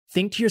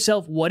Think to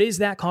yourself, what is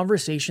that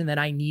conversation that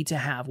I need to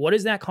have? What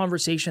is that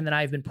conversation that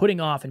I've been putting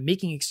off and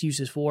making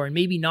excuses for, and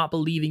maybe not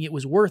believing it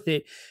was worth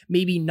it,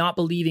 maybe not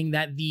believing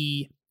that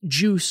the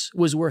juice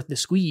was worth the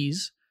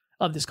squeeze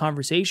of this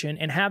conversation,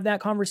 and have that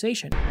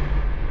conversation.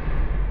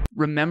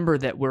 Remember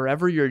that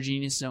wherever your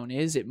genius zone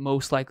is, it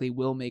most likely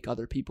will make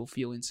other people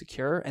feel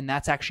insecure. And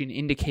that's actually an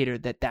indicator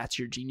that that's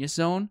your genius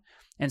zone.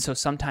 And so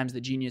sometimes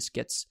the genius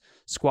gets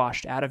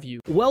squashed out of you.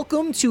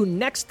 Welcome to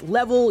Next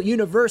Level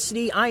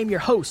University. I am your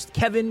host,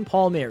 Kevin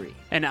Palmieri.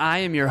 And I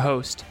am your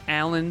host,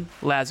 Alan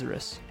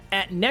Lazarus.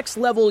 At Next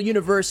Level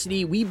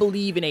University, we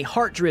believe in a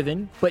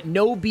heart-driven, but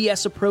no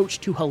BS approach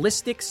to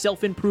holistic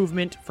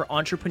self-improvement for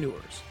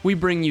entrepreneurs. We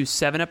bring you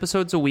 7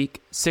 episodes a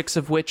week, 6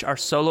 of which are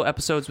solo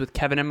episodes with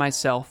Kevin and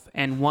myself,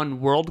 and 1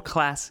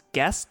 world-class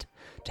guest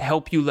to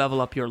help you level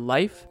up your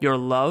life, your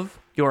love,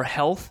 your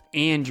health,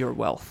 and your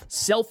wealth.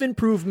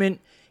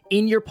 Self-improvement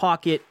in your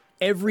pocket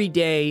every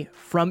day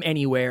from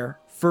anywhere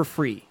for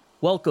free.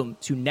 Welcome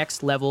to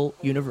Next Level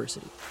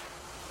University.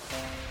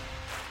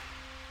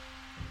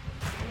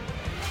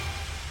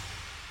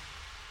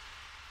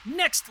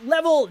 Next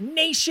Level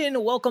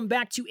Nation, welcome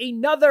back to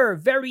another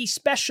very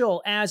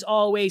special, as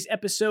always,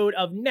 episode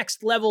of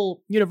Next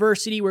Level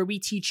University, where we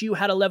teach you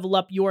how to level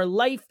up your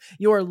life,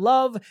 your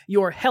love,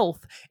 your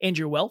health, and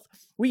your wealth.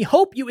 We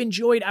hope you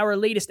enjoyed our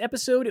latest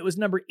episode. It was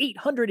number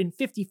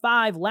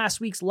 855,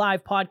 last week's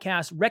live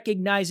podcast,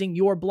 Recognizing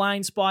Your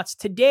Blind Spots.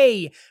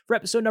 Today, for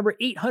episode number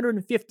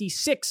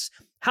 856,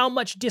 how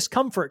much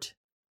discomfort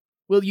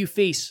will you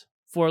face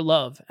for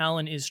love?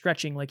 Alan is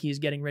stretching like he's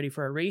getting ready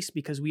for a race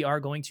because we are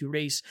going to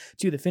race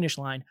to the finish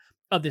line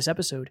of this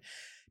episode.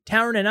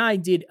 Taryn and I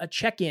did a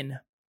check-in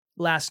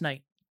last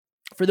night.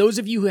 For those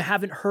of you who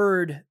haven't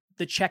heard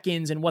the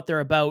check-ins and what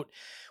they're about,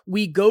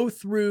 we go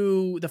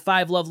through the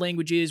 5 love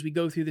languages, we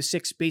go through the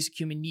 6 basic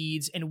human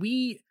needs, and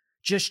we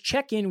just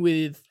check in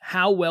with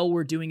how well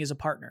we're doing as a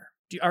partner.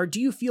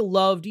 Do you feel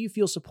loved? Do you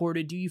feel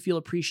supported? Do you feel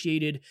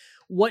appreciated?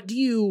 What do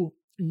you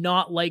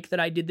not like that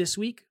I did this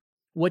week?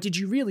 What did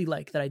you really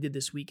like that I did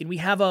this week? And we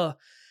have a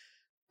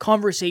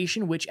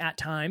conversation which at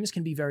times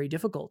can be very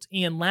difficult.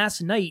 And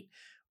last night,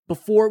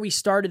 before we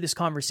started this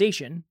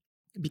conversation,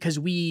 because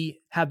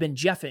we have been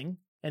jeffing,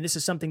 and this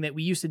is something that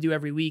we used to do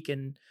every week,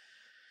 and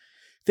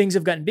things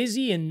have gotten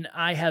busy, and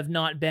I have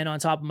not been on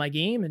top of my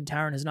game, and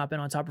Taryn has not been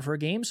on top of her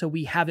game, so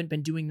we haven't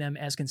been doing them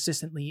as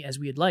consistently as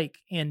we'd like.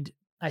 And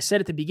I said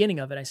at the beginning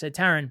of it, I said,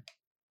 Taryn,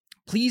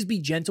 please be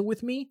gentle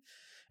with me.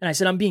 And I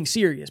said, I'm being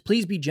serious.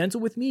 Please be gentle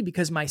with me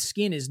because my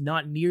skin is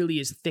not nearly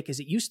as thick as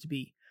it used to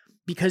be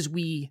because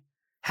we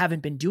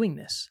haven't been doing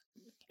this.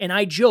 And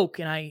I joke,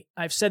 and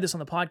I've said this on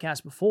the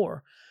podcast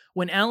before,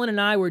 when Alan and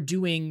I were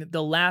doing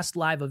the last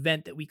live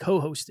event that we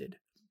co-hosted,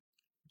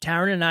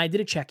 Taryn and I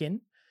did a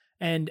check-in,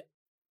 and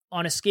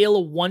on a scale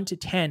of 1 to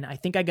 10, I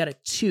think I got a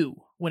 2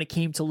 when it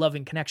came to love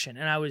and connection.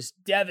 And I was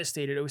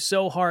devastated. It was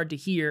so hard to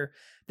hear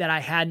that I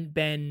hadn't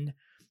been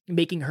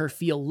making her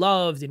feel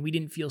loved and we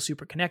didn't feel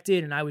super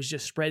connected, and I was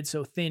just spread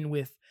so thin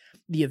with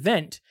the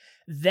event.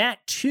 That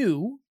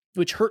 2,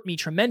 which hurt me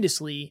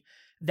tremendously,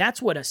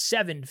 that's what a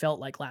 7 felt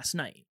like last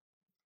night.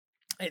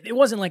 It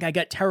wasn't like I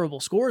got terrible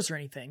scores or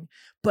anything,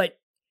 but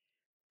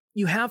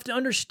you have to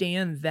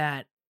understand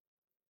that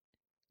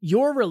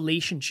your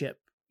relationship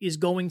is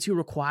going to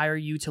require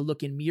you to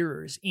look in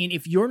mirrors. And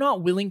if you're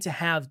not willing to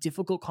have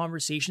difficult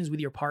conversations with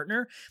your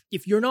partner,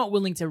 if you're not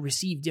willing to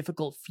receive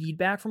difficult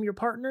feedback from your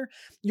partner,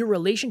 your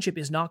relationship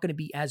is not going to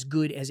be as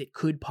good as it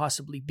could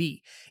possibly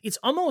be. It's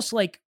almost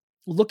like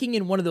looking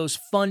in one of those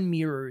fun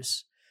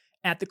mirrors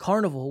at the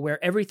carnival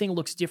where everything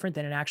looks different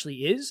than it actually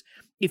is.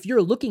 If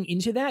you're looking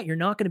into that, you're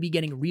not going to be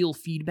getting real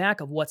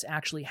feedback of what's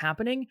actually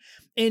happening.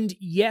 And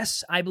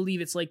yes, I believe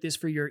it's like this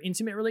for your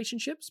intimate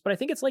relationships, but I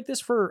think it's like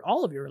this for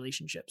all of your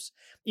relationships.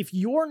 If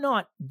you're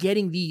not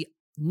getting the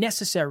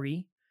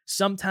necessary,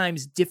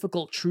 sometimes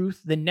difficult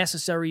truth, the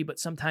necessary but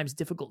sometimes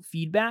difficult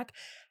feedback,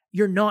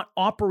 you're not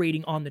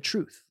operating on the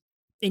truth.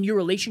 And your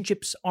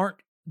relationships aren't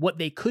what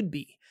they could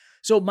be.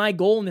 So my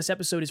goal in this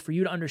episode is for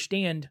you to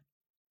understand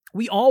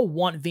we all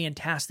want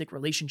fantastic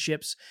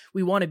relationships.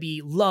 We want to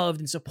be loved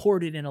and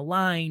supported and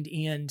aligned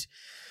and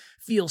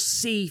feel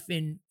safe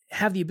and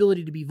have the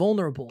ability to be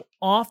vulnerable.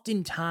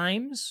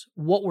 Oftentimes,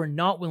 what we're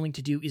not willing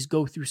to do is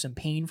go through some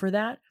pain for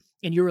that.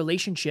 And your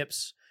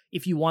relationships,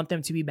 if you want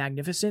them to be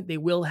magnificent, they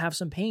will have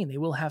some pain. They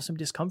will have some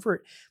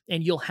discomfort.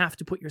 And you'll have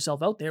to put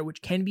yourself out there,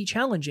 which can be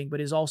challenging,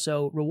 but is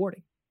also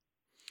rewarding.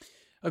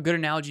 A good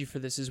analogy for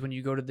this is when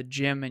you go to the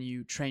gym and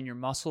you train your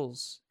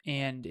muscles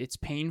and it's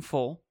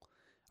painful,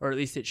 or at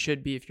least it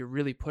should be if you're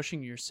really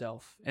pushing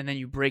yourself, and then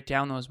you break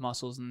down those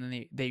muscles and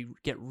then they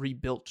get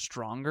rebuilt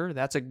stronger.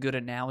 That's a good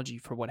analogy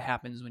for what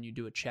happens when you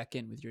do a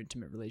check-in with your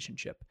intimate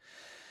relationship.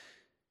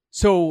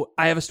 So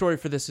I have a story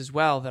for this as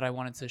well that I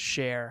wanted to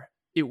share.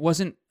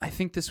 I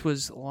think this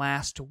was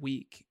last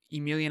week.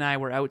 Emilia and I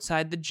were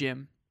outside the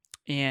gym,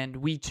 and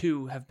we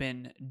too have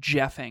been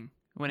jeffing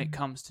when it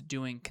comes to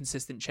doing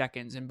consistent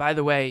check-ins. And by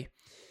the way,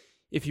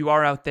 if you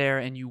are out there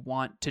and you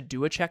want to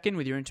do a check-in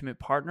with your intimate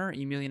partner,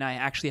 Emilia and I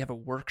actually have a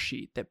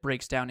worksheet that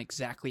breaks down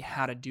exactly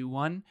how to do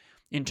one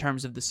in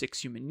terms of the 6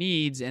 human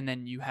needs. And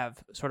then you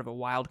have sort of a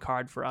wild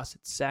card for us,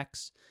 it's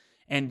sex.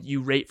 And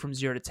you rate from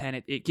 0 to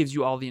 10. It gives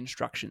you all the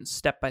instructions,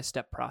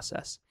 step-by-step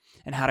process,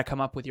 and how to come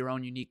up with your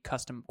own unique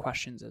custom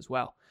questions as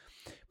well.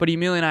 But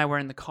Emilia and I were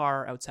in the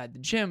car outside the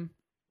gym,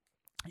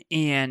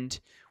 and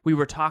we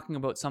were talking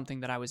about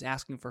something that I was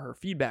asking for her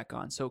feedback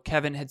on. So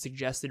Kevin had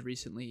suggested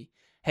recently,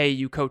 hey,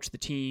 you coach the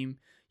team,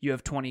 you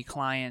have 20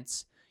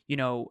 clients,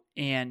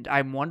 and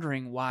I'm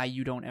wondering why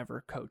you don't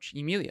ever coach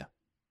Emilia.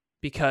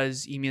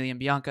 Because Emilia and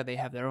Bianca, they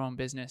have their own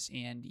business,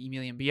 and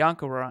Emilia and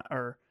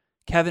Bianca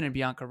Kevin and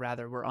Bianca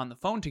were on the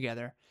phone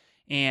together.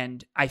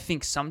 And I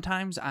think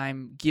sometimes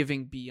I'm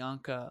giving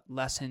Bianca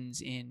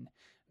lessons in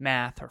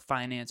math or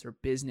finance or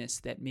business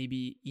that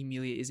maybe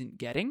Emilia isn't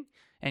getting.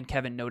 And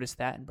Kevin noticed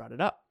that and brought it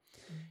up.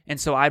 And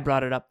so I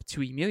brought it up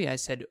to Emilia. I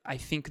said, I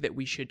think that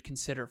we should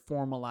consider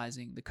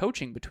formalizing the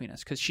coaching between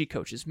us, because she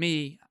coaches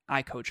me,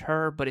 I coach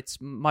her, but it's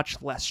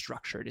much less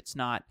structured. It's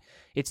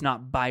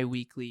not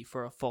bi-weekly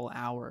for a full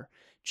hour,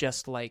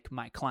 just like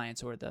my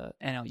clients or the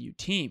NLU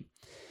team.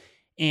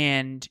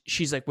 And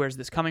she's like, where's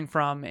this coming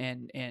from?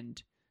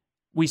 And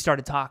we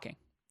started talking.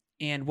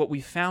 And what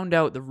we found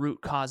out, the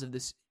root cause of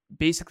this,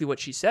 basically what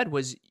she said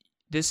was,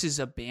 this is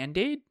a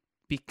Band-Aid,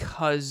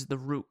 because the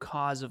root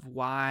cause of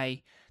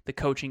why the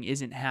coaching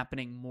isn't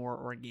happening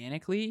more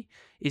organically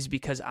is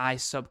because I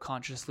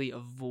subconsciously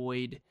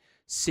avoid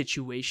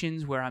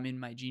situations where I'm in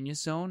my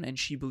genius zone. And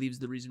she believes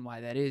the reason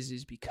why that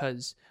is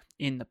because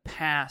in the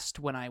past,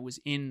 when I was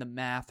in the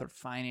math or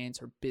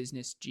finance or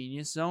business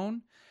genius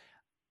zone,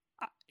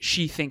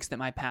 she thinks that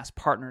my past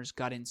partners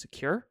got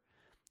insecure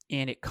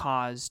and it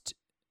caused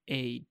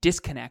a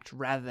disconnect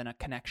rather than a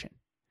connection.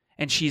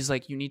 And she's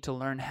like, you need to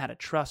learn how to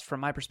trust. From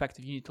my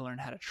perspective, you need to learn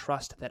how to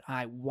trust that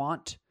I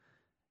want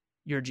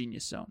your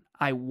genius zone.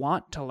 I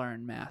want to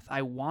learn math.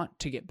 I want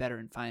to get better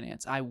in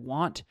finance. I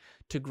want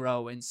to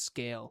grow and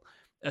scale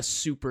a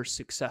super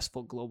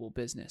successful global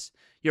business.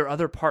 Your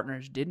other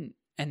partners didn't,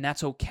 and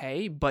that's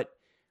okay. But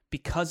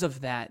because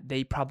of that,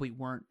 they probably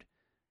weren't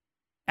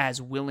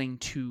as willing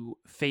to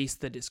face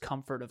the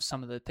discomfort of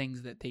some of the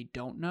things that they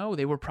don't know.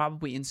 They were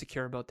probably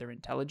insecure about their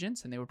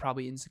intelligence, and they were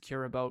probably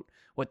insecure about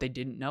what they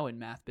didn't know in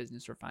math,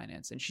 business, or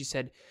finance. And she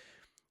said,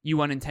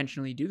 you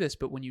unintentionally do this,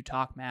 but when you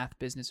talk math,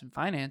 business, and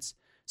finance,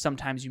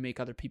 sometimes you make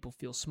other people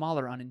feel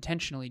smaller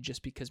unintentionally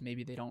just because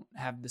maybe they don't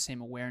have the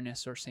same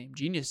awareness or same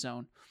genius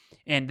zone.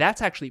 And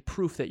that's actually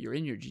proof that you're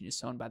in your genius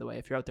zone, by the way.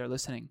 If you're out there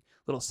listening,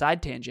 little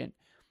side tangent,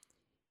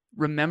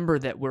 remember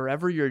that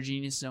wherever your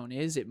genius zone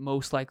is, it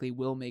most likely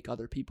will make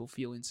other people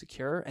feel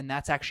insecure. And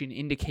that's actually an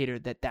indicator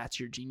that that's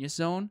your genius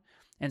zone.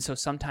 And so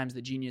sometimes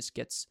the genius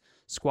gets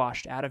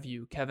squashed out of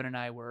you. Kevin and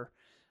I were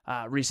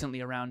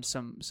recently around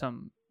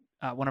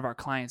one of our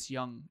clients,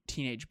 young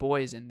teenage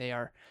boys, and they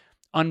are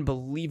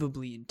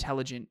unbelievably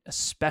intelligent,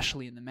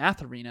 especially in the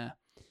math arena.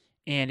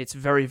 And it's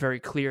very, very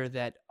clear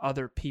that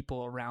other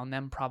people around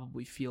them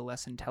probably feel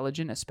less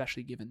intelligent,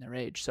 especially given their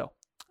age. So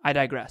I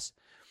digress.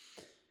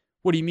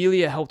 What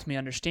Emilia helped me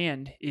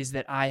understand is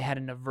that I had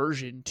an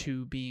aversion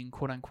to being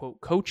quote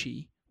unquote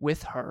coachy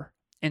with her.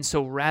 And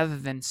so rather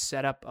than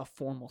set up a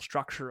formal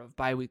structure of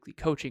biweekly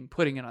coaching,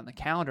 putting it on the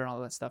calendar and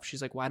all that stuff,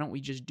 she's like, why don't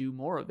we just do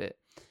more of it?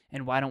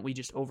 And why don't we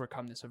just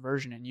overcome this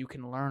aversion? And you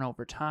can learn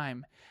over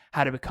time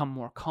how to become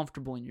more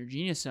comfortable in your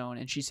genius zone.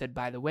 And she said,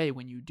 by the way,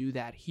 when you do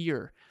that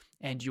here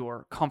and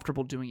you're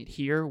comfortable doing it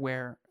here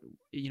where,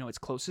 it's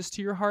closest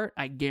to your heart,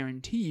 I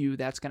guarantee you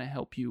that's going to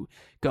help you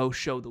go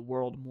show the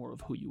world more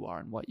of who you are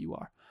and what you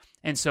are.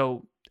 And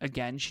so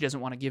again, she doesn't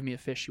want to give me a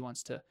fish. She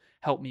wants to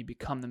help me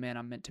become the man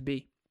I'm meant to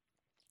be.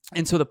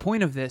 And so the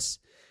point of this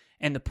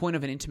and the point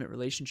of an intimate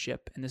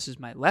relationship, and this is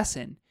my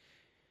lesson,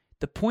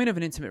 the point of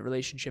an intimate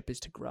relationship is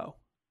to grow.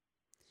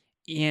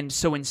 And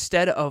so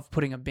instead of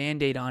putting a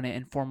Band-Aid on it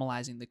and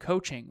formalizing the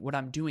coaching, what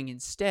I'm doing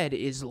instead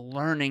is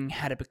learning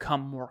how to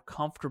become more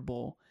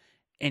comfortable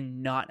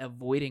and not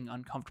avoiding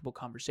uncomfortable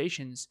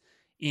conversations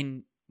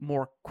in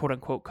more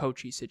quote-unquote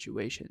coachy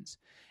situations.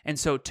 And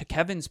so to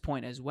Kevin's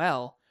point as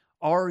well,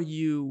 are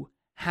you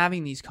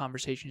having these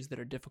conversations that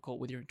are difficult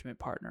with your intimate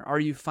partner? Are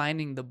you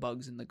finding the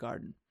bugs in the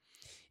garden?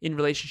 In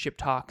Relationship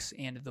Talks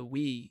and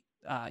Emilia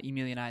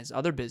and I's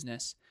other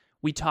business,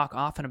 we talk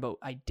often about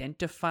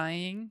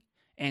identifying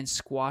and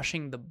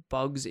squashing the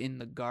bugs in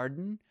the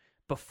garden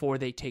before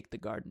they take the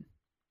garden.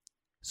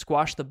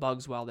 Squash the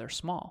bugs while they're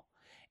small.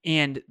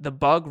 And the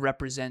bug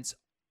represents,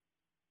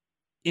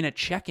 in a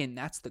check-in,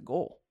 that's the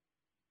goal.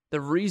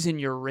 The reason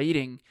you're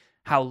rating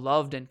how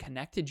loved and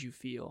connected you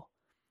feel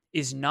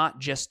is not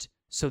just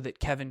so that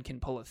Kevin can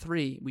pull a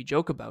 3. We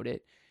joke about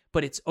it,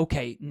 but it's,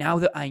 okay, now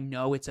that I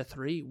know it's a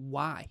 3,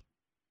 why?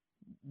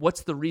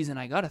 What's the reason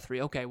I got a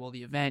 3? Okay, well,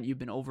 the event, you've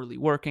been overly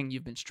working,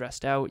 you've been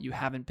stressed out, you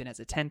haven't been as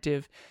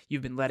attentive,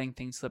 you've been letting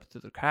things slip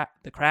through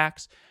the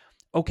cracks.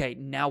 Okay,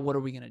 now what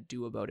are we going to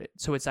do about it?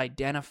 So it's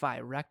identify,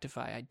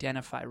 rectify,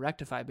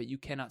 but you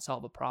cannot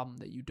solve a problem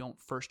that you don't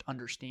first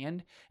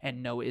understand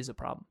and know is a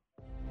problem.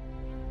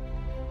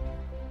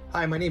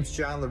 Hi, my name's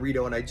John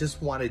Laurito, and I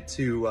just wanted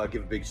to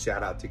give a big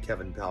shout out to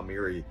Kevin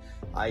Palmieri.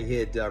 I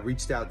had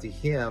reached out to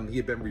him. He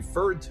had been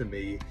referred to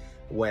me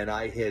when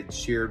I had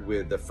shared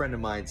with a friend of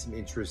mine some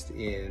interest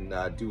in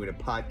doing a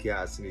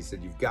podcast, and he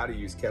said, "You've got to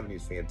use Kevin.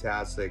 He's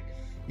fantastic.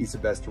 He's the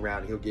best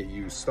around. He'll get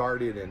you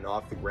started and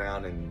off the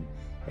ground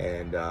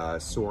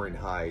and soaring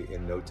high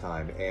in no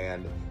time."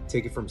 And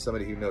take it from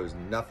somebody who knows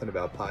nothing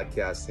about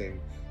podcasting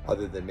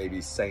other than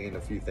maybe saying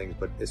a few things,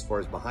 but as far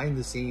as behind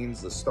the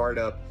scenes, the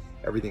startup,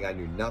 everything, I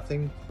knew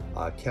nothing.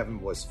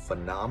 Kevin was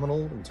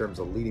phenomenal in terms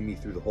of leading me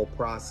through the whole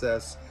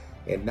process,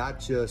 and not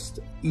just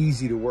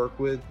easy to work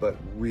with, but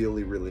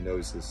really, really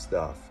knows his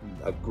stuff.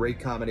 A great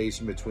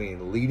combination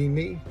between leading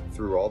me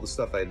through all the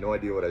stuff I had no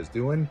idea what I was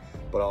doing,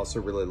 but also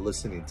really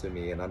listening to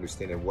me and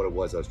understanding what it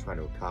was I was trying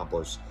to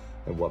accomplish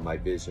and what my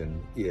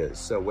vision is.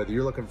 So whether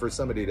you're looking for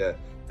somebody to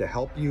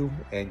help you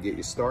and get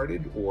you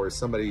started, or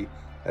somebody,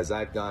 as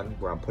I've done,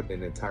 where I'm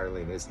putting it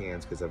entirely in his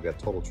hands because I've got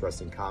total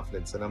trust and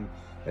confidence in him,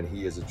 and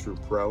he is a true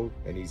pro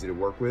and easy to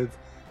work with,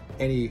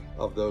 any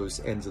of those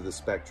ends of the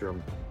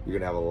spectrum, you're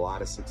gonna have a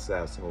lot of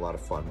success and a lot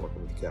of fun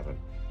working with Kevin.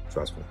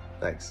 Trust me.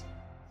 Thanks.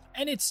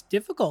 And it's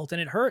difficult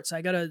and it hurts.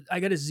 I got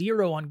a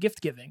 0 on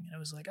gift giving. And I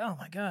was like, oh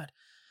my God.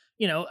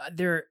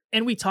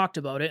 And we talked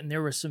about it, and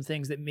there were some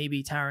things that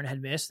maybe Taryn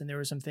had missed, and there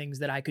were some things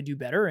that I could do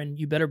better. And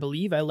you better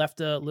believe I left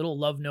a little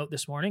love note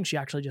this morning. She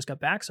actually just got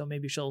back, so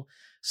maybe she'll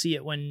see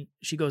it when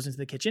she goes into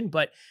the kitchen.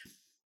 But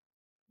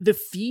the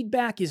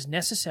feedback is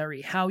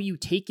necessary. How you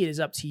take it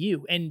is up to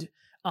you. And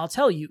I'll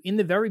tell you, in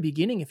the very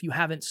beginning, if you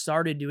haven't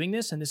started doing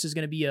this, and this is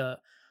going to be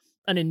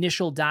an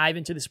initial dive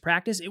into this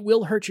practice, it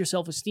will hurt your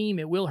self-esteem.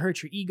 It will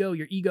hurt your ego.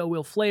 Your ego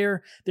will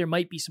flare. There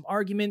might be some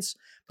arguments,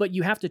 but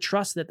you have to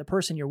trust that the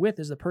person you're with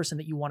is the person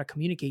that you want to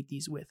communicate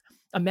these with.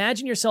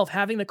 Imagine yourself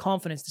having the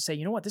confidence to say,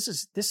 you know what, this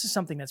is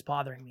something that's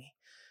bothering me.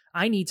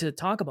 I need to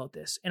talk about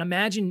this. And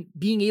imagine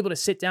being able to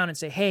sit down and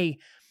say, hey,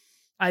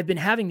 I've been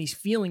having these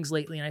feelings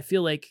lately, and I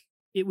feel like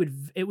it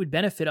would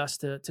benefit us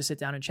to sit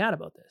down and chat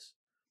about this.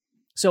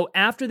 So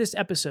after this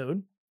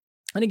episode,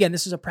 and again,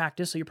 this is a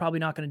practice, so you're probably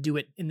not going to do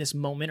it in this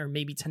moment or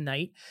maybe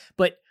tonight,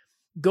 but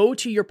go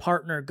to your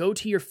partner, go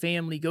to your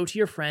family, go to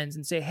your friends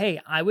and say, hey,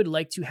 I would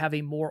like to have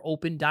a more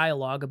open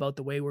dialogue about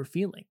the way we're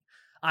feeling.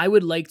 I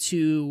would like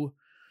to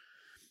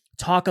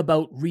talk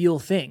about real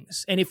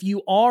things. And if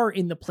you are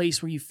in the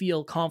place where you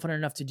feel confident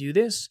enough to do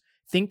this,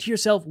 think to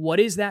yourself, what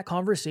is that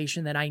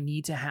conversation that I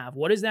need to have?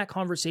 What is that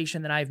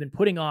conversation that I've been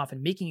putting off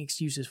and making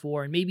excuses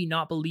for, and maybe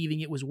not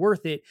believing it was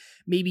worth it,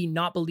 maybe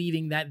not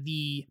believing that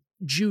the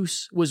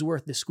juice was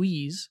worth the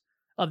squeeze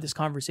of this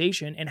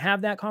conversation, and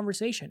have that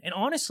conversation. And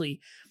honestly,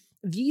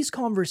 these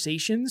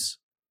conversations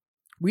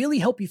really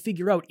help you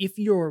figure out if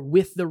you're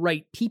with the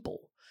right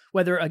people.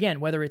 Whether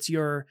it's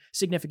your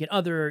significant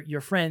other,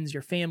 your friends,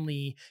 your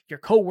family, your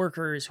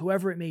coworkers,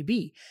 whoever it may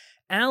be.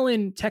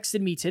 Alan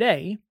texted me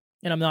today,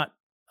 and I'm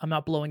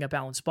not blowing up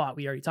Alan's spot.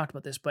 We already talked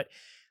about this, but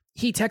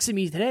he texted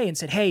me today and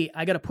said, hey,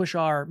 I got to push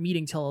our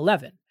meeting till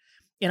 11.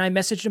 And I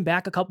messaged him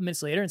back a couple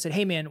minutes later and said,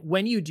 hey man,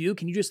 when you do,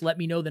 can you just let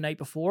me know the night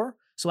before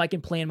so I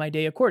can plan my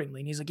day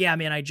accordingly? And he's like, yeah,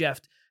 man, I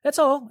jeffed. That's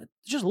all.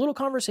 It's just a little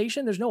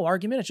conversation. There's no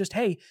argument. It's just,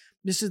 hey,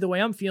 this is the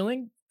way I'm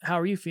feeling. How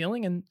are you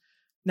feeling? And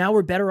now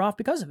we're better off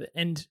because of it.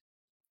 And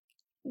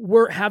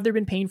have there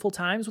been painful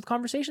times with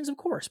conversations? Of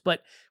course,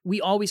 but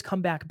we always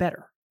come back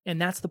better.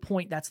 And that's the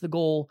point. That's the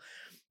goal.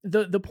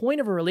 The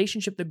point of a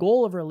relationship, the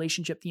goal of a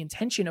relationship, the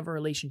intention of a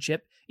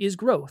relationship is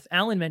growth.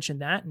 Alan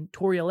mentioned that, and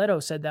Tori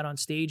Aletto said that on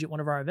stage at one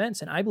of our events,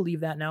 and I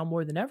believe that now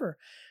more than ever.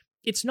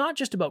 It's not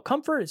just about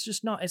comfort.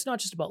 It's not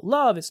just about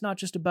love. It's not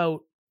just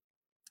about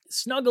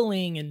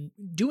snuggling and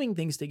doing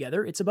things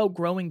together. It's about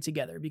growing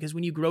together, because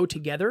when you grow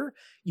together,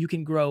 you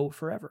can grow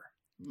forever.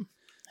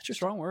 That's just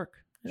strong work.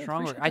 Yeah,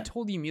 strong work. that. I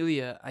told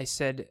Emilia, I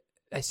said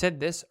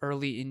this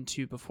early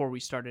into before we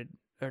started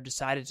or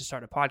decided to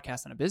start a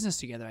podcast and a business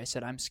together. I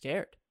said, I'm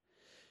scared.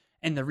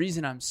 And the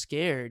reason I'm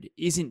scared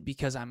isn't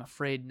because I'm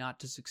afraid not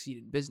to succeed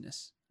in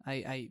business.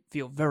 I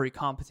feel very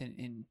competent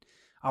in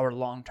our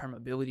long-term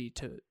ability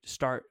to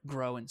start,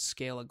 grow, and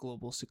scale a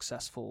global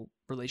successful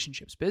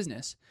relationships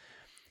business.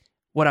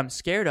 What I'm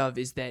scared of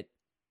is that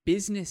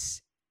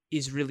business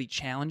is really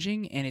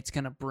challenging, and it's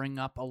going to bring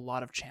up a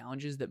lot of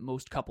challenges that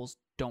most couples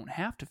don't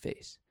have to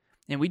face.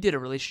 And we did a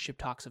Relationship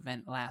Talks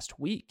event last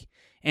week,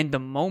 and the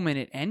moment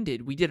it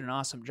ended, we did an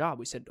awesome job.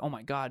 We said, oh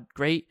my God,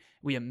 great.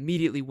 We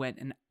immediately went,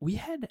 and we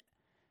had,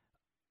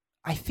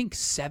 I think,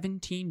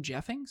 17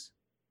 Jeffings,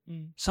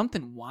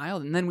 something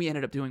wild. And then we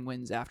ended up doing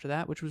wins after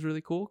that, which was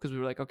really cool, because we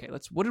were like, okay,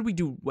 what did we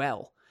do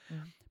well?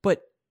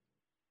 But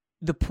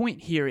the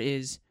point here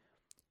is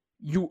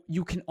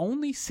you can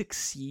only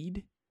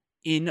succeed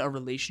in a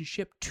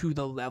relationship to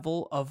the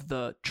level of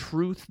the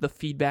truth, the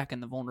feedback,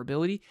 and the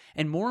vulnerability.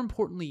 And more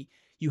importantly,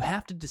 you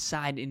have to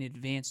decide in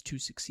advance to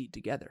succeed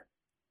together.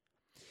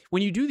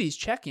 When you do these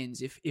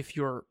check-ins, if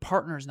your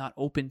partner is not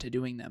open to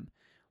doing them,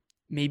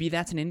 maybe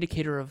that's an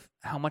indicator of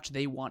how much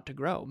they want to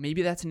grow.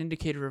 Maybe that's an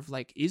indicator of,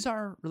 like, is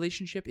our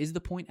relationship, is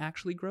the point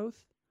actually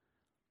growth?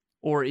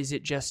 Or is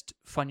it just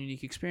fun,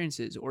 unique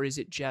experiences? Or is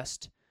it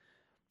just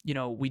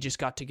we just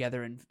got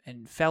together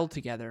and fell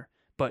together,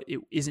 but it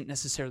isn't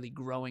necessarily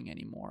growing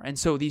anymore. And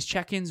so these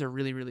check-ins are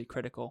really, really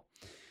critical.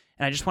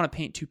 And I just want to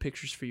paint two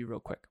pictures for you real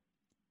quick.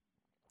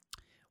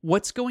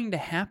 What's going to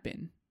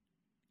happen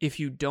if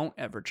you don't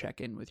ever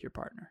check in with your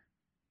partner?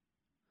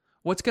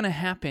 What's going to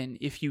happen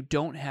if you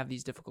don't have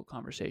these difficult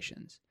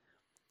conversations?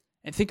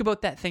 And think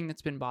about that thing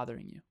that's been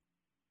bothering you.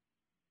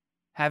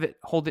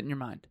 Hold it in your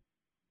mind.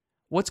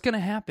 What's going to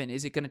happen?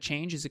 Is it going to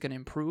change? Is it going to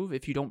improve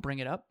if you don't bring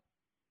it up?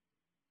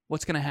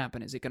 What's going to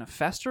happen? Is it going to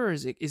fester, or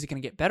is it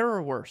going to get better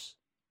or worse?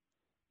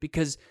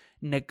 Because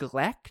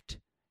neglect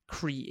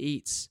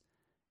creates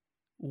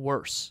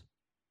worse.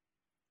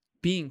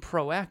 Being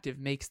proactive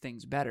makes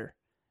things better.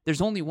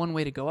 There's only one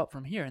way to go up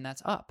from here, and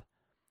that's up.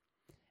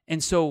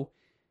 And so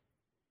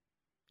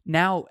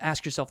now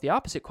ask yourself the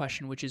opposite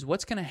question, which is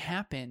what's going to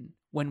happen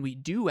when we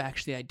do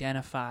actually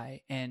identify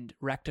and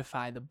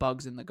rectify the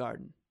bugs in the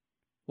garden?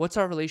 What's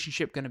our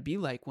relationship going to be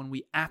like when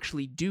we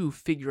actually do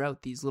figure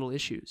out these little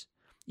issues?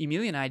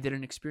 Emilia and I did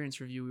an experience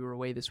review. We were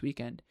away this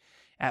weekend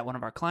at one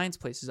of our clients'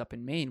 places up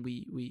in Maine.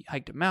 We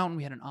hiked a mountain.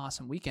 We had an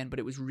awesome weekend, but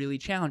it was really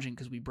challenging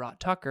because we brought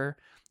Tucker,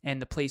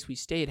 and the place we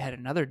stayed had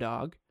another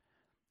dog,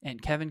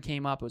 and Kevin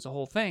came up. It was a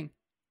whole thing.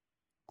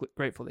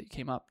 Grateful that you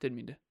came up. Didn't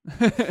mean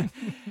to.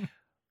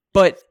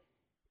 But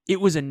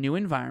it was a new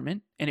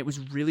environment, and it was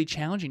really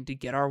challenging to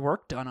get our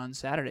work done on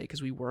Saturday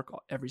because we work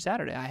every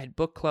Saturday. I had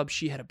book club.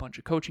 She had a bunch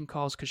of coaching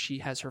calls because she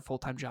has her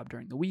full-time job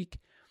during the week,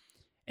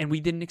 and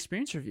we did an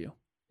experience review.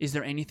 Is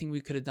there anything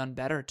we could have done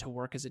better to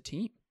work as a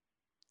team?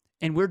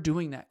 And we're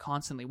doing that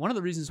constantly. One of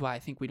the reasons why I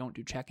think we don't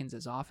do check-ins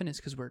as often is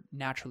because we're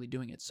naturally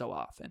doing it so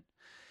often.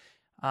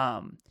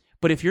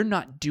 But if you're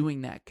not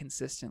doing that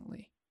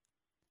consistently,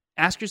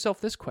 ask yourself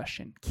this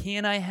question.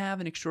 Can I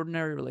have an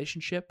extraordinary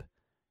relationship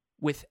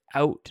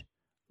without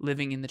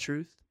living in the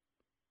truth?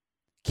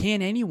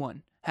 Can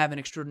anyone have an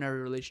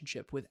extraordinary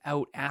relationship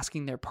without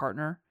asking their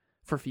partner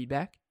for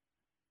feedback?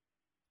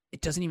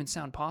 It doesn't even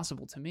sound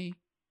possible to me.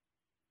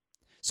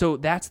 So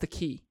that's the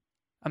key.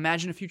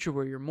 Imagine a future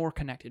where you're more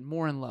connected,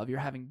 more in love, you're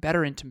having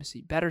better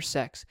intimacy, better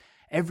sex,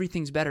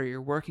 everything's better,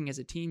 you're working as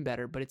a team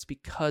better, but it's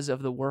because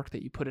of the work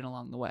that you put in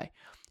along the way.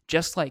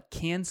 Just like,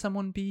 can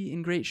someone be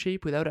in great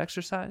shape without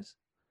exercise?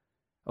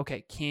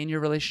 Okay, can your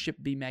relationship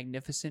be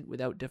magnificent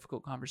without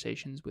difficult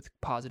conversations with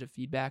positive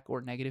feedback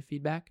or negative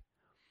feedback?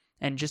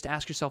 And just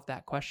ask yourself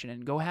that question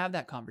and go have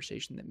that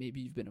conversation that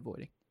maybe you've been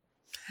avoiding.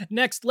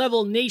 Next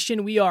Level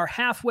Nation, we are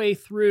halfway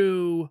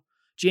through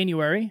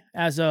January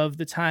as of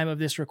the time of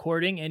this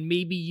recording, and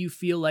maybe you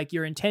feel like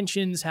your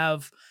intentions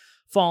have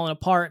fallen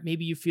apart.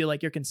 Maybe you feel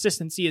like your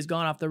consistency has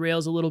gone off the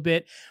rails a little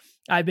bit.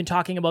 I've been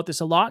talking about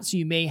this a lot, so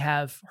you may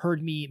have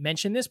heard me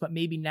mention this, but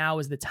maybe now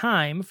is the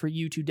time for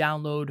you to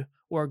download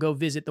or go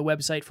visit the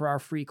website for our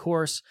free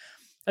course.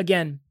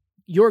 Again,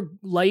 your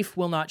life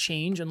will not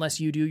change unless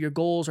you do. Your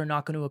goals are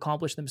not going to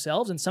accomplish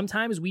themselves. And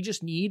sometimes we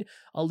just need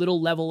a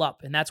little level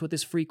up. And that's what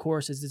this free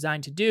course is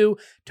designed to do.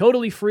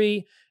 Totally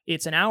free.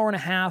 It's an hour and a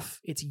half.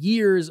 It's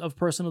years of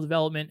personal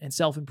development and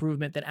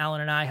self-improvement that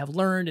Alan and I have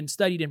learned and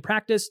studied and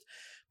practiced,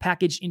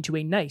 packaged into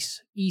a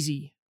nice,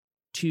 easy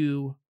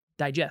to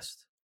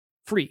digest,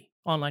 free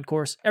online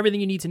course.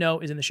 Everything you need to know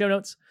is in the show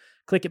notes.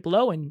 Click it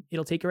below and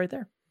it'll take you right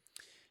there.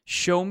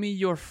 Show me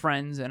your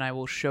friends and I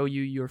will show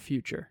you your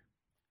future.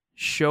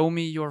 Show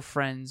me your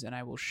friends and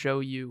I will show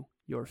you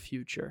your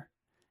future.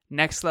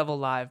 Next Level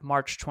Live,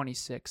 March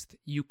 26th.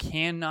 You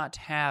cannot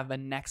have a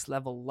next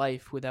level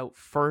life without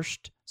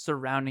first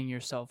surrounding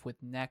yourself with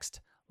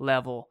next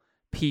level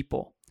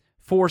people.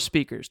 4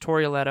 speakers,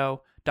 Tori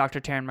Aletto,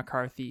 Dr. Taryn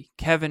McCarthy,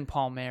 Kevin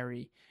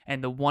Palmieri,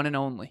 and the one and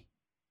only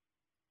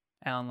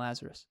Alan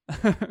Lazarus.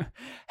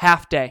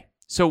 Half day.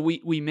 So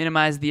we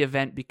minimize the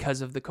event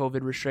because of the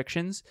COVID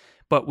restrictions,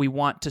 but we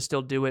want to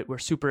still do it. We're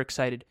super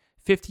excited.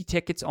 50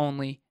 tickets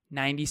only,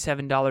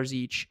 $97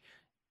 each.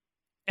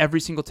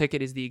 Every single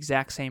ticket is the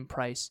exact same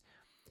price.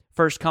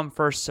 First come,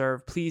 first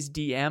serve. Please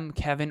DM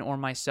Kevin or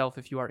myself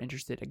if you are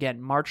interested.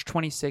 Again, March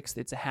 26th,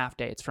 it's a half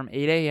day. It's from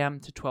 8 a.m.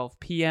 to 12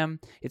 p.m.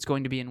 It's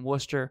going to be in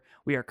Worcester.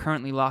 We are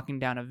currently locking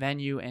down a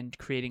venue and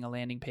creating a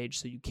landing page,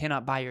 so you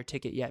cannot buy your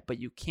ticket yet, but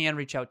you can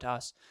reach out to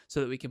us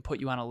so that we can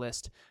put you on a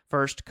list.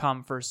 First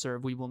come, first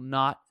serve. We will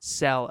not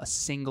sell a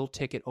single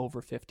ticket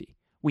over 50.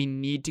 We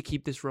need to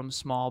keep this room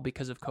small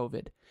because of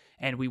COVID,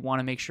 and we want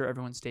to make sure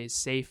everyone stays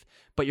safe.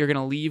 But you're going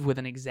to leave with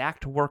an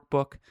exact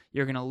workbook.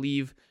 You're going to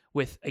leave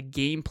with a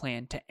game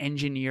plan to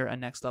engineer a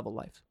next level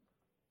life.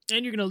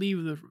 And you're going to leave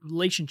with the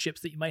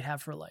relationships that you might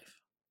have for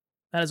life.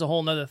 That is a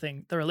whole nother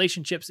thing. The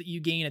relationships that you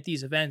gain at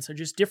these events are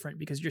just different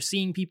because you're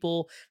seeing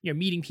people, you're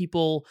meeting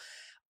people.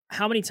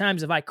 How many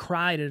times have I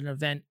cried at an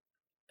event?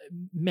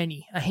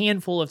 Many, a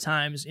handful of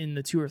times in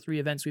the 2 or 3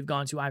 events we've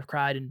gone to, I've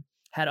cried and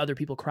had other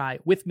people cry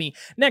with me.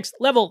 Next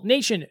Level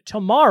Nation,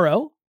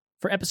 tomorrow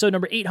for episode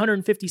number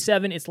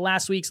 857, it's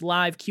last week's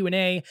live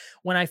Q&A.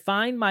 When I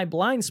find my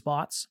blind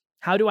spots,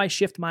 how do I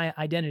shift my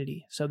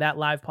identity? So that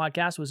live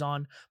podcast was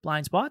on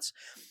blind spots.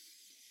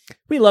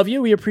 We love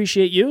you. We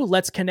appreciate you.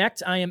 Let's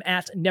connect. I am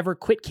at Never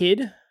Quit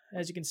Kid,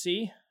 as you can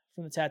see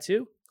from the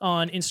tattoo.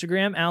 on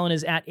Instagram. Alan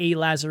is at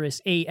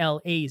alazarus,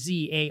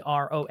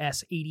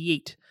 ALAZAROS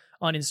 88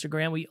 on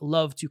Instagram. We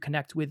love to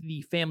connect with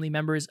the family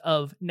members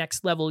of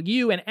Next Level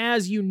U. And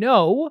as you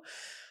know,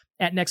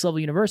 at Next Level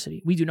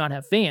University, we do not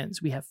have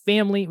fans. We have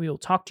family. We will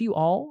talk to you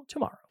all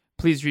tomorrow.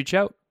 Please reach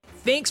out.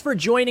 Thanks for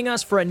joining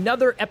us for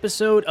another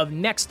episode of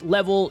Next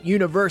Level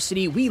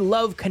University. We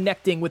love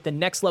connecting with the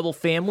Next Level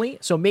family,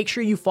 so make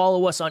sure you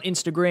follow us on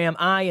Instagram.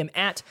 I am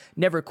at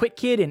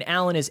NeverQuitKid, and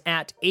Alan is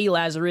at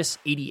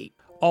ALazarus88.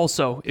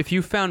 Also, if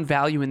you found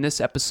value in this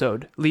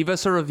episode, leave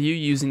us a review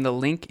using the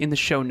link in the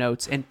show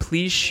notes, and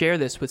please share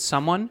this with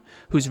someone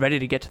who's ready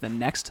to get to the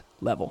next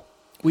level.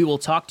 We will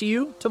talk to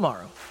you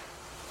tomorrow.